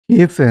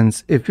Hey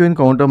friends, if you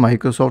encounter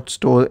Microsoft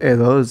Store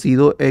error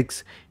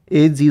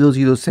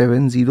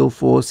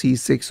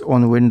 0x800704C6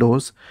 on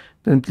Windows,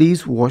 then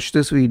please watch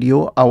this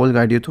video. I will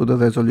guide you through the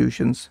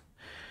resolutions.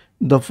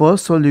 The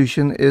first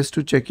solution is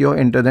to check your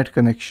internet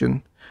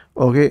connection.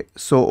 Okay,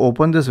 so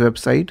open this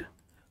website,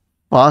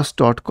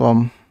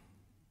 fast.com,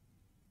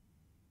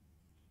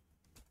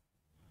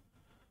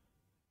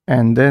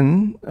 and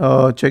then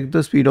check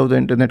the speed of the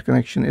internet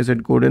connection. Is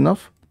it good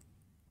enough?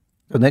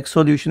 The next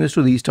solution is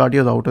to restart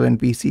your router and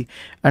PC,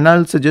 and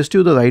I'll suggest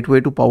you the right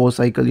way to power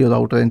cycle your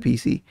router and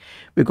PC,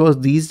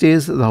 because these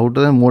days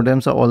router and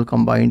modems are all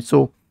combined.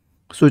 So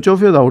switch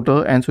off your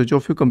router and switch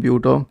off your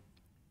computer.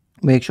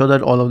 Make sure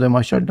that all of them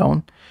are shut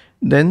down.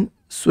 Then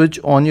switch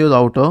on your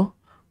router.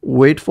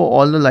 Wait for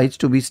all the lights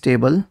to be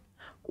stable.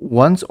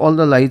 Once all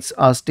the lights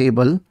are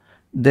stable,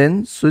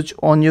 then switch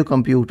on your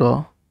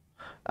computer,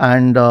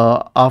 and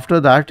after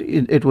that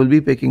it will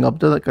be picking up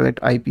the correct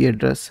IP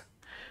address.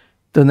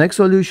 The next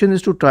solution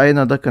is to try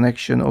another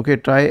connection. Okay,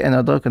 try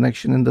another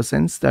connection in the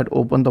sense that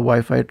open the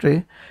Wi-Fi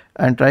tray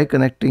and try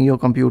connecting your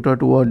computer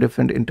to a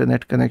different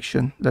internet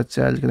connection. Let's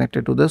say I'll connect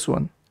it to this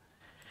one.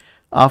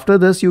 After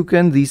this, you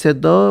can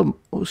reset the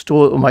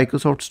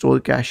Microsoft Store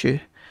cache.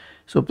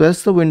 So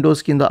press the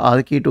Windows key and the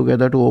R key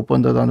together to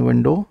open the run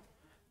window.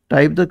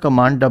 Type the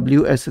command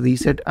WS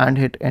reset and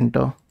hit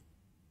enter.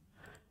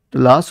 The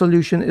last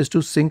solution is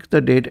to sync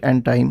the date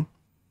and time.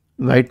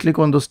 Right click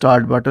on the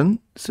start button,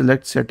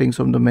 select settings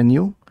from the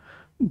menu,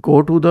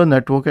 go to the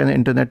network and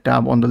internet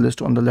tab on the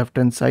list on the left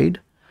hand side.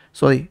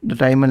 Sorry, the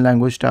time and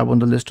language tab on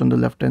the list on the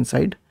left hand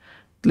side.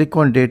 Click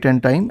on date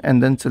and time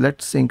and then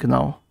select sync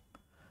now.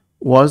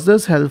 Was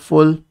this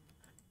helpful?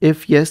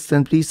 If yes,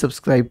 then please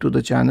subscribe to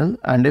the channel,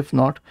 and if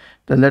not,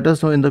 then let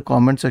us know in the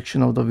comment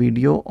section of the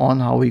video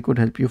on how we could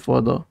help you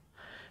further.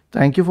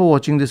 Thank you for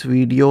watching this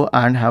video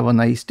and have a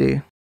nice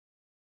day.